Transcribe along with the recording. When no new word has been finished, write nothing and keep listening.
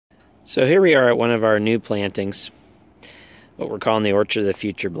So here we are at one of our new plantings, what we're calling the Orchard of the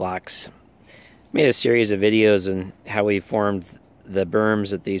Future blocks. Made a series of videos on how we formed the berms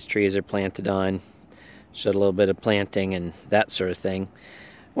that these trees are planted on. Showed a little bit of planting and that sort of thing.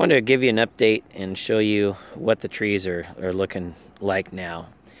 I wanted to give you an update and show you what the trees are looking like now.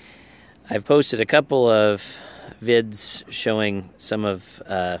 I've posted a couple of vids showing some of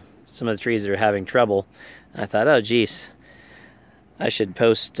the trees that are having trouble. I thought, oh geez, I should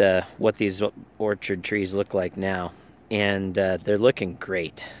post what these orchard trees look like now. And they're looking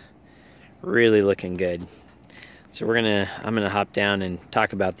great. Really looking good. So I'm gonna hop down and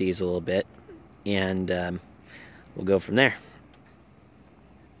talk about these a little bit, and we'll go from there.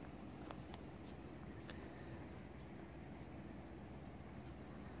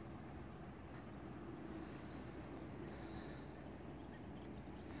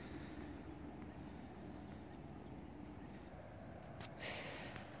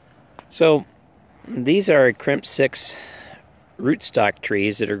 So these are Krymsk rootstock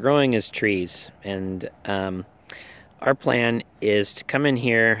trees that are growing as trees, and our plan is to come in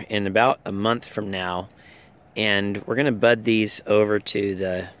here in about a month from now, and we're going to bud these over to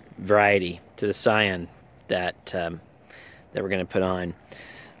the variety, to the scion that we're going to put on.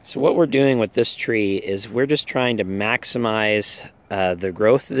 So what we're doing with this tree is we're just trying to maximize the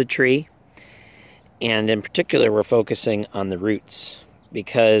growth of the tree, and in particular we're focusing on the roots,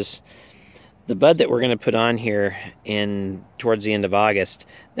 because the bud that we're going to put on here towards the end of August,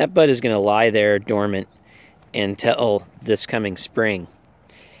 that bud is going to lie there dormant until this coming spring.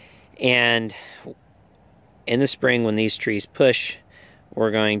 And in the spring, when these trees push,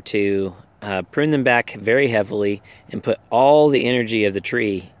 we're going to prune them back very heavily and put all the energy of the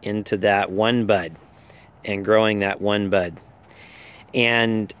tree into that one bud and growing that one bud.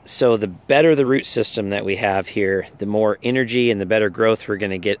 And so the better the root system that we have here, the more energy and the better growth we're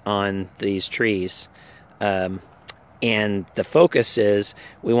going to get on these trees. And the focus is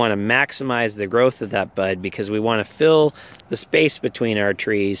we want to maximize the growth of that bud, because we want to fill the space between our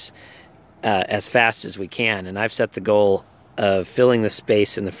trees as fast as we can. And I've set the goal of filling the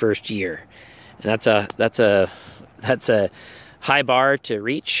space in the first year. And that's a high bar to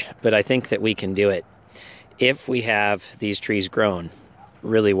reach, but I think that we can do it if we have these trees grown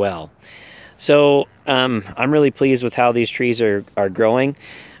really well. So I'm really pleased with how these trees are growing.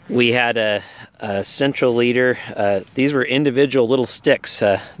 We had a central leader. These were individual little sticks.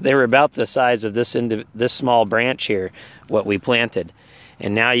 They were about the size of this small branch here, what we planted.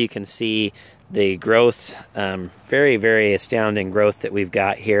 And now you can see the growth, very, very astounding growth that we've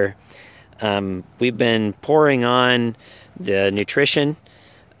got here. We've been pouring on the nutrition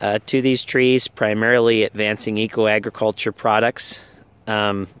to these trees, primarily advancing eco-agriculture products.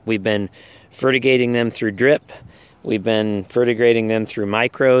 We've been fertigating them through drip. We've been fertigating them through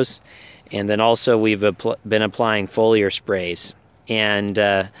micros, and then also we've been applying foliar sprays. And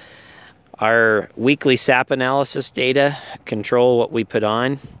our weekly sap analysis data control what we put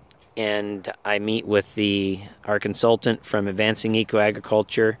on, and I meet with our consultant from Advancing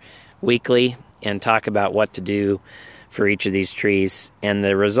Eco-Agriculture weekly and talk about what to do for each of these trees, and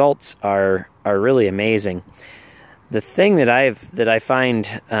the results are really amazing. The thing that I find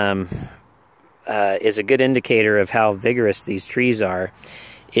is a good indicator of how vigorous these trees are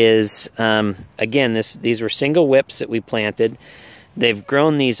is, again, these were single whips that we planted. They've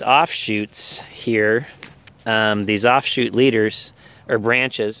grown these offshoots here, these offshoot leaders or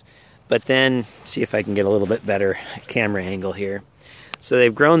branches, but then, see if I can get a little bit better camera angle here. So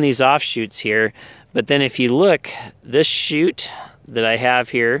they've grown these offshoots here, but then if you look, this shoot that I have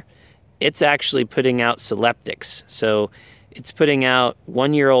here, it's actually putting out soleptics. So it's putting out,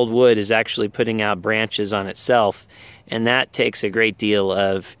 1-year-old wood is actually putting out branches on itself, and that takes a great deal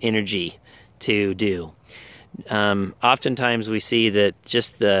of energy to do. Oftentimes we see that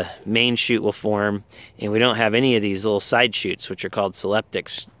just the main shoot will form, and we don't have any of these little side shoots, which are called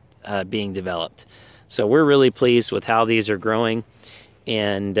soleptics, being developed. So we're really pleased with how these are growing,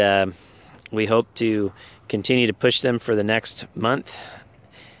 and we hope to continue to push them for the next month.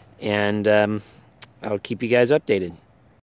 And I'll keep you guys updated.